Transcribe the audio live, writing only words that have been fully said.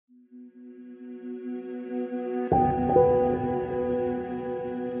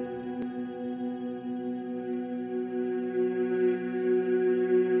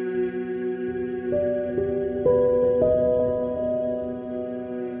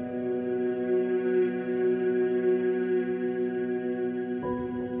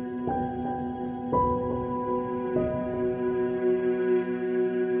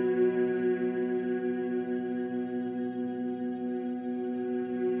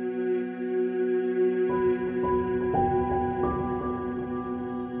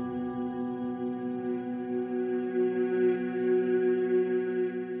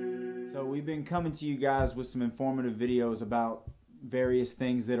been coming to you guys with some informative videos about various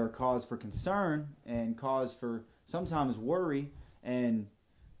things that are cause for concern and cause for sometimes worry. And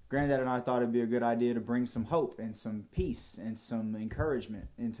Granddad and I thought it'd be a good idea to bring some hope and some peace and some encouragement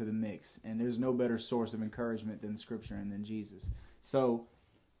into the mix. And there's no better source of encouragement than Scripture and than Jesus. So,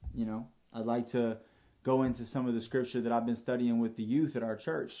 I'd like to go into some of the Scripture that I've been studying with the youth at our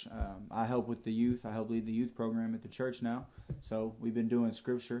church. I help with the youth. I help lead the youth program at the church now. So we've been doing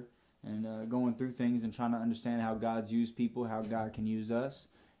Scripture and going through things and trying to understand how God's used people, how God can use us.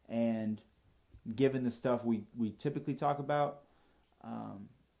 And given the stuff we typically talk about,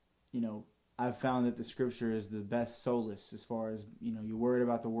 I've found that the Scripture is the best solace as far as, you're worried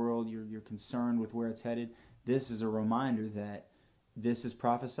about the world, you're concerned with where it's headed. This is a reminder that this is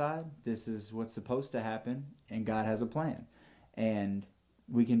prophesied, this is what's supposed to happen, and God has a plan. And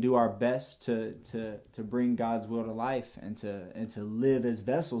we can do our best to bring God's will to life and to live as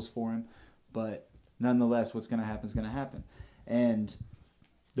vessels for Him, but nonetheless, what's going to happen is going to happen. And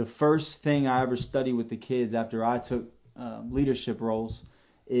the first thing I ever studied with the kids after I took leadership roles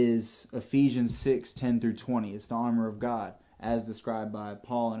is Ephesians 6:10 through 20. It's the armor of God, as described by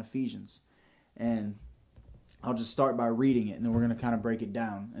Paul in Ephesians. And I'll just start by reading it, and then we're going to kind of break it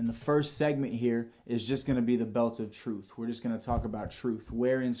down. And the first segment here is just going to be the belt of truth. We're just going to talk about truth.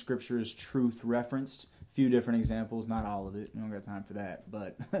 Where in Scripture is truth referenced? A few different examples, not all of it. We don't got time for that.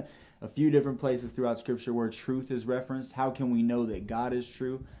 But a few different places throughout Scripture where truth is referenced. How can we know that God is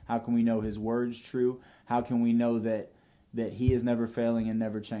true? How can we know His Word's true? How can we know that He is never failing and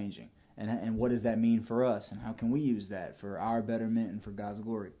never changing? And what does that mean for us? And how can we use that for our betterment and for God's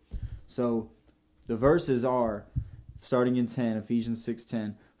glory? So the verses are, starting in 10, Ephesians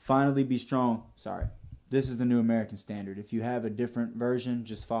 6:10, finally be strong. Sorry, this is the New American Standard. If you have a different version,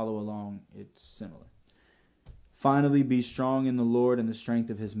 just follow along. It's similar. Finally be strong in the Lord and the strength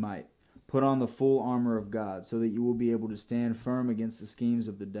of His might. Put on the full armor of God, so that you will be able to stand firm against the schemes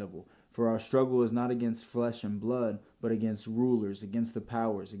of the devil. For our struggle is not against flesh and blood, but against rulers, against the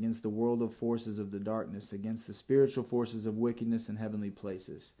powers, against the world of forces of the darkness, against the spiritual forces of wickedness in heavenly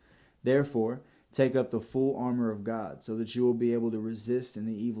places. Therefore, take up the full armor of God, so that you will be able to resist in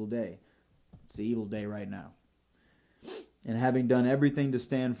the evil day. It's the evil day right now. And having done everything to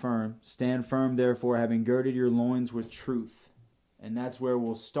stand firm therefore, having girded your loins with truth. And that's where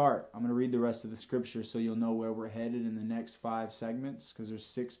we'll start. I'm going to read the rest of the Scripture so you'll know where we're headed in the next 5 segments, because there's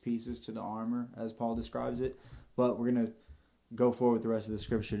 6 pieces to the armor, as Paul describes it. But we're going to go forward with the rest of the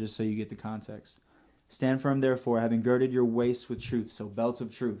Scripture just so you get the context. Stand firm, therefore, having girded your waist with truth, so belts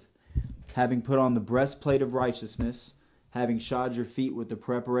of truth. Having put on the breastplate of righteousness, having shod your feet with the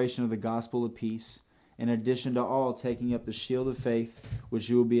preparation of the gospel of peace, in addition to all, taking up the shield of faith, with which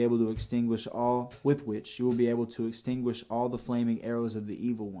you will be able to extinguish all the flaming arrows of the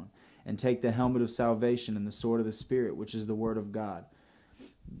evil one, and take the helmet of salvation and the sword of the Spirit, which is the word of God.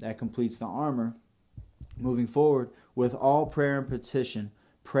 That completes the armor. Moving forward, with all prayer and petition,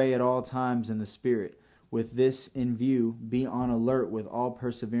 pray at all times in the Spirit. With this in view, be on alert with all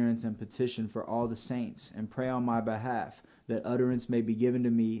perseverance and petition for all the saints, and pray on my behalf, that utterance may be given to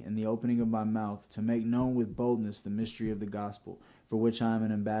me in the opening of my mouth, to make known with boldness the mystery of the gospel, for which I am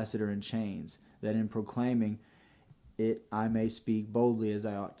an ambassador in chains, that in proclaiming it I may speak boldly as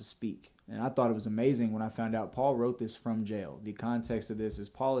I ought to speak. And I thought it was amazing when I found out Paul wrote this from jail. The context of this is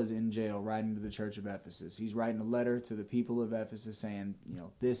Paul is in jail writing to the church of Ephesus. He's writing a letter to the people of Ephesus saying,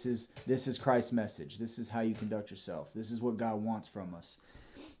 this is Christ's message. This is how you conduct yourself. This is what God wants from us.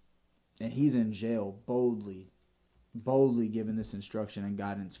 And he's in jail boldly giving this instruction and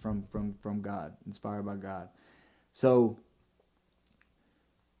guidance from God, inspired by God. So,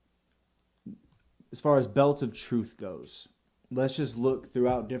 as far as belts of truth goes, let's just look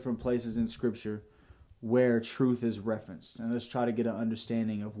throughout different places in Scripture where truth is referenced. And let's try to get an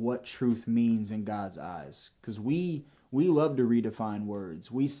understanding of what truth means in God's eyes. Because we love to redefine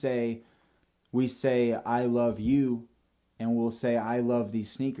words. We say, I love you, and we'll say, I love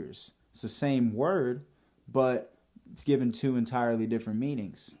these sneakers. It's the same word, but it's given 2 entirely different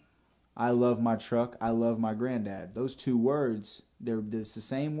meanings. I love my truck, I love my granddad. Those 2 words, it's the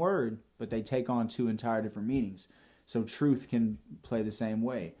same word, but they take on 2 entire different meanings. So truth can play the same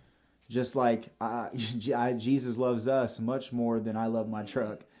way. Just like Jesus loves us much more than I love my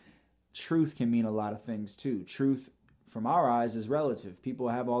truck. Truth can mean a lot of things too. Truth, from our eyes, is relative. People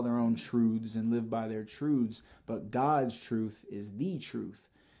have all their own truths and live by their truths, but God's truth is the truth.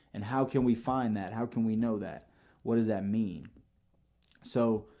 And how can we find that? How can we know that? What does that mean?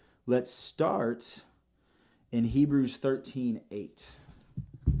 So let's start in Hebrews 13:8.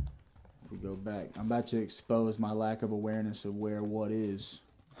 If we go back, I'm about to expose my lack of awareness of where what is.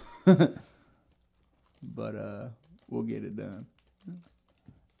 but we'll get it done.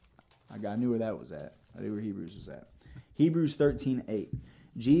 I knew where that was at. I knew where Hebrews was at. Hebrews 13:8.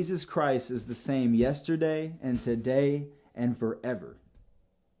 Jesus Christ is the same yesterday and today and forever.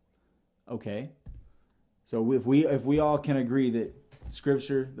 Okay. So if we all can agree that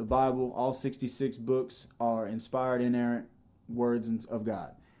Scripture, the Bible, all 66 books are inspired, inerrant words of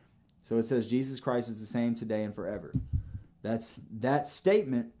God. So it says Jesus Christ is the same today and forever. That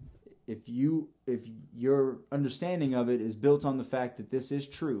statement, if your understanding of it is built on the fact that this is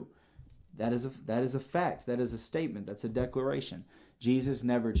true, that is a fact. That is a statement. That's a declaration. Jesus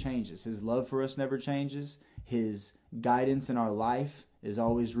never changes. His love for us never changes. His guidance in our life is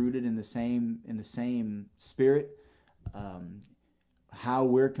always rooted in the same spirit. How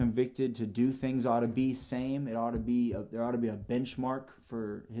we're convicted to do things ought to be same. There ought to be a benchmark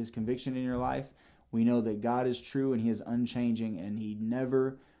for his conviction in your life. We know that God is true and he is unchanging and he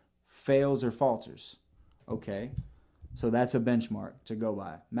never fails or falters. Okay, so that's a benchmark to go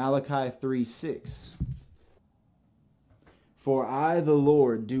by. Malachi 3:6. For I, the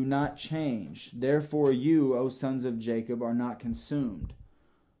Lord, do not change. Therefore you, O sons of Jacob, are not consumed.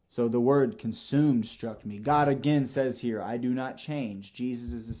 So the word consumed struck me. God again says here, I do not change.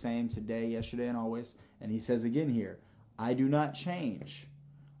 Jesus is the same today, yesterday, and always. And he says again here, I do not change.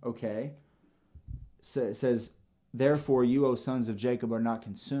 Okay. So it says, therefore you, O sons of Jacob, are not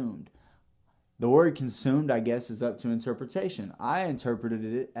consumed. The word consumed, I guess, is up to interpretation. I interpreted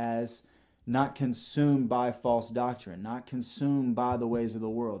it as not consumed by false doctrine, not consumed by the ways of the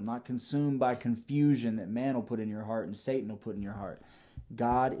world, not consumed by confusion that man will put in your heart and Satan will put in your heart.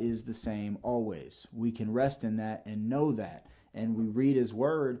 God is the same always. We can rest in that and know that. And we read his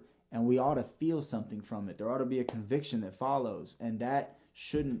word and we ought to feel something from it. There ought to be a conviction that follows, and that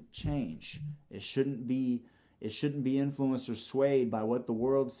shouldn't change. It shouldn't be influenced or swayed by what the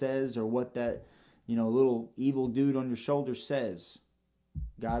world says or what that, little evil dude on your shoulder says.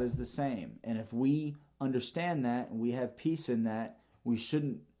 God is the same. And if we understand that and we have peace in that, we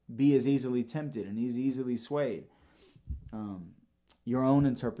shouldn't be as easily tempted and as easily swayed. Your own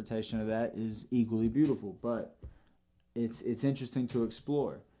interpretation of that is equally beautiful, but it's interesting to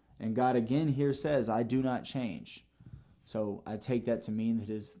explore. And God again here says, I do not change. So I take that to mean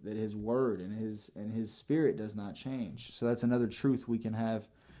that his word and his spirit does not change. So that's another truth we can have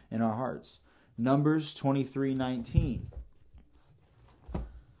in our hearts. Numbers 23:19.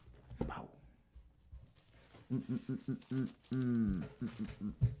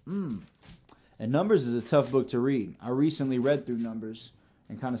 And Numbers is a tough book to read. I recently read through Numbers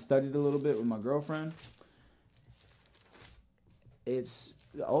and kind of studied a little bit with my girlfriend.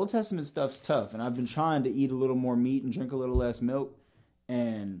 The Old Testament stuff's tough, and I've been trying to eat a little more meat and drink a little less milk.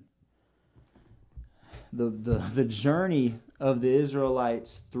 And the journey of the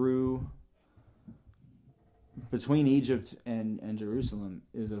Israelites between Egypt and Jerusalem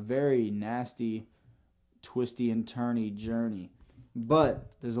is a very nasty, twisty and turny journey. But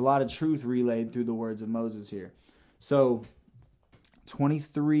there's a lot of truth relayed through the words of Moses here. So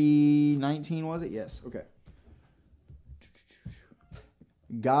 23:19 was it? Yes. Okay.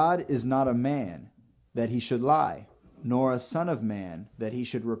 God is not a man that he should lie, nor a son of man that he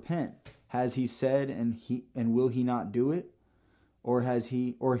should repent. Has he said and will he not do it? Or has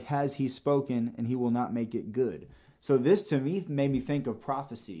he spoken and he will not make it good? So this to me made me think of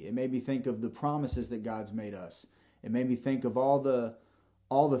prophecy. It made me think of the promises that God's made us. It made me think of all the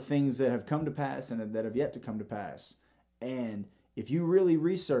things that have come to pass and that have yet to come to pass. And if you really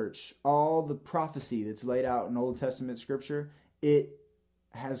research all the prophecy that's laid out in Old Testament scripture, it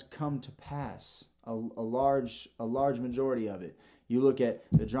has come to pass, a large majority of it. You look at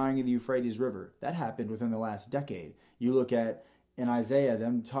the drying of the Euphrates River. That happened within the last decade. You look at in Isaiah,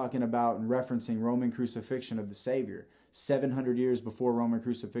 them talking about and referencing Roman crucifixion of the Savior, 700 years before Roman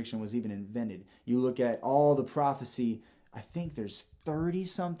crucifixion was even invented. You look at all the prophecy. I think there's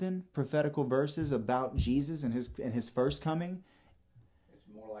 30-something prophetical verses about Jesus and his first coming. It's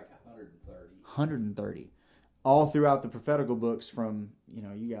more like 130. 130. All throughout the prophetical books from,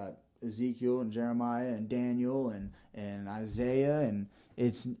 you got Ezekiel and Jeremiah and Daniel and Isaiah. And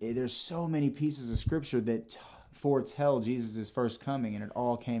there's so many pieces of scripture that foretell Jesus' first coming, and it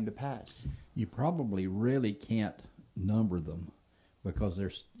all came to pass. You probably really can't number them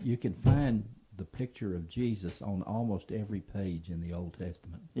because you can find the picture of Jesus on almost every page in the Old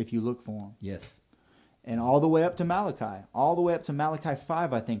Testament. If you look for him. Yes. And all the way up to Malachi. All the way up to Malachi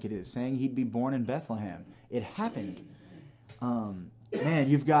 5, I think it is, saying he'd be born in Bethlehem. It happened. Man,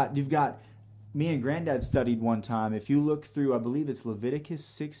 you've got me and Granddad studied one time. If you look through, I believe it's Leviticus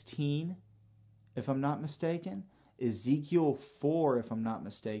 16, if I'm not mistaken, Ezekiel 4, if I'm not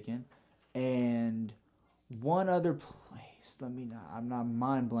mistaken, and one other place. I'm not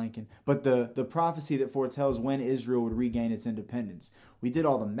mind blanking. But the prophecy that foretells when Israel would regain its independence. We did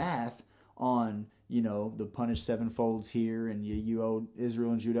all the math on, the punished sevenfolds here, and you owe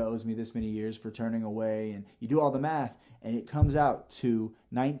Israel and Judah owes me this many years for turning away, and you do all the math, and it comes out to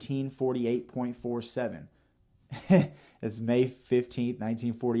 1948.47. It's May 15th,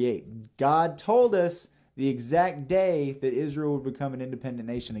 1948. God told us the exact day that Israel would become an independent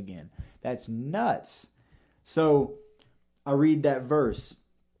nation again. That's nuts. So I read that verse.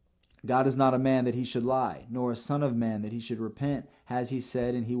 God is not a man that he should lie, nor a son of man that he should repent. Has he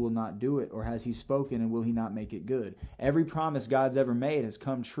said and he will not do it? Or has he spoken and will he not make it good? Every promise God's ever made has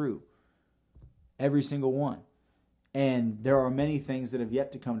come true. Every single one. And there are many things that have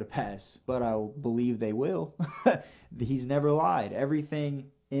yet to come to pass, but I believe they will. He's never lied.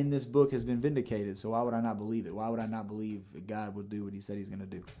 Everything in this book has been vindicated, so why would I not believe it? Why would I not believe that God would do what he said he's going to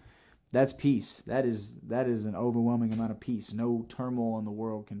do? That's peace. That is an overwhelming amount of peace. No turmoil in the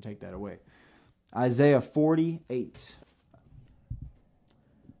world can take that away. Isaiah 48.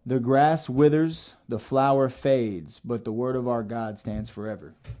 The grass withers, the flower fades, but the word of our God stands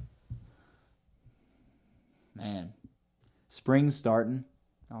forever. Man, spring's starting.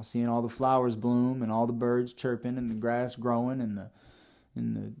 I'm seeing all the flowers bloom and all the birds chirping and the grass growing and the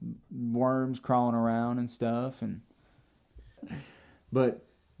worms crawling around and stuff. But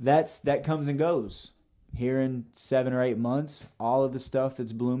that comes and goes. Here in 7 or 8 months, all of the stuff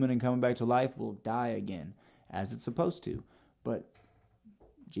that's blooming and coming back to life will die again, as it's supposed to. But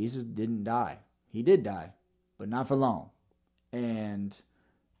Jesus didn't die. He did die, but not for long. And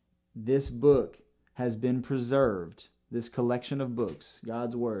this book has been preserved. This collection of books,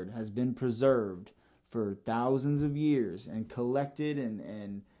 God's Word, has been preserved for thousands of years and collected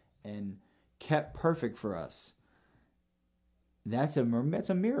and kept perfect for us. That's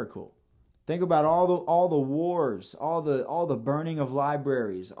a miracle. Think about all the wars, all the burning of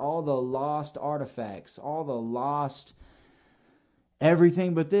libraries, all the lost artifacts, all the lost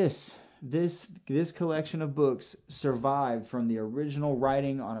everything but this collection of books survived from the original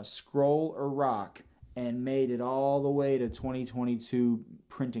writing on a scroll or rock and made it all the way to 2022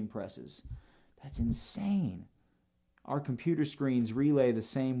 printing presses. That's insane. Our computer screens relay the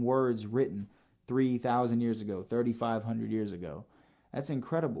same words written 3,000 years ago, 3,500 years ago. That's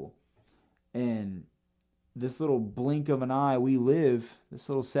incredible. And this little blink of an eye we live, this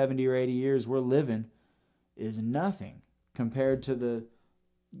little 70 or 80 years we're living, is nothing compared to the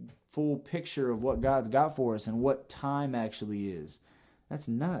full picture of what God's got for us and what time actually is. That's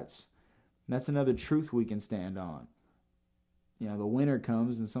nuts. That's another truth we can stand on. The winter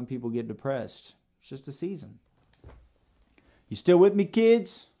comes and some people get depressed. It's just a season. You still with me,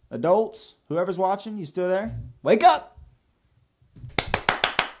 kids? Adults? Whoever's watching, you still there? Wake up!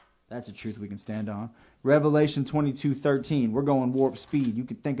 That's a truth we can stand on. Revelation 22:13. We're going warp speed. You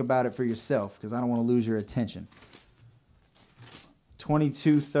can think about it for yourself because I don't want to lose your attention.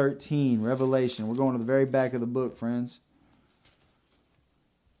 22:13. Revelation. We're going to the very back of the book, friends.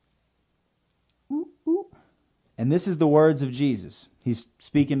 And this is the words of Jesus. He's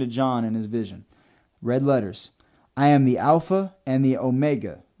speaking to John in his vision. Red letters. I am the Alpha and the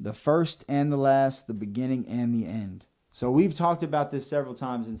Omega, the first and the last, the beginning and the end. So we've talked about this several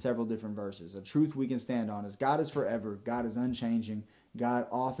times in several different verses. A truth we can stand on is God is forever. God is unchanging. God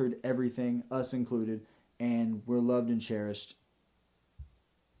authored everything, us included, and we're loved and cherished.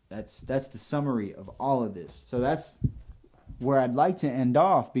 That's the summary of all of this. So that's where I'd like to end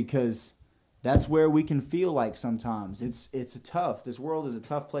off because that's where we can feel like sometimes it's tough. This world is a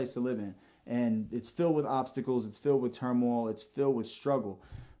tough place to live in, and it's filled with obstacles. It's filled with turmoil. It's filled with struggle.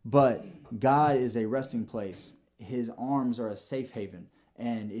 But God is a resting place. His arms are a safe haven.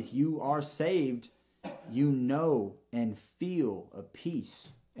 And if you are saved, you know and feel a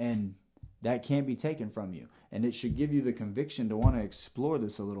peace, and that can't be taken from you. And it should give you the conviction to want to explore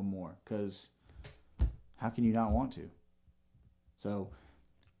this a little more, because how can you not want to? So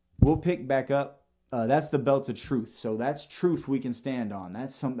we'll pick back up. That's the belt of truth. So that's truth we can stand on.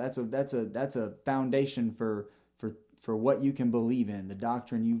 That's a foundation for what you can believe in, the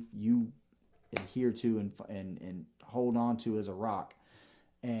doctrine you adhere to and hold on to as a rock.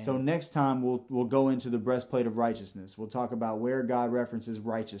 And so next time we'll go into the breastplate of righteousness. We'll talk about where God references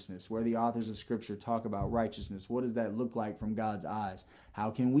righteousness, where the authors of Scripture talk about righteousness. What does that look like from God's eyes?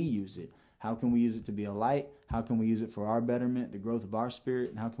 How can we use it? How can we use it to be a light? How can we use it for our betterment, the growth of our spirit?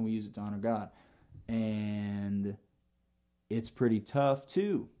 And how can we use it to honor God? And it's pretty tough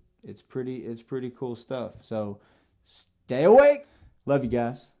too. It's pretty cool stuff. So stay awake. Love you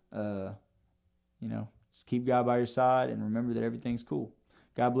guys. Just keep God by your side and remember that everything's cool.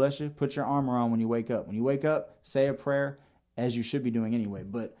 God bless you. Put your armor on when you wake up. When you wake up, say a prayer, as you should be doing anyway.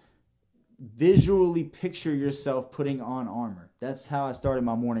 But visually picture yourself putting on armor. That's how I started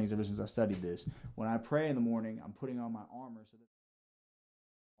my mornings ever since I studied this. When I pray in the morning, I'm putting on my armor so that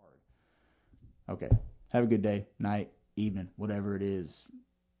hard. Okay. Have a good day, night, evening, whatever it is.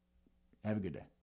 Have a good day.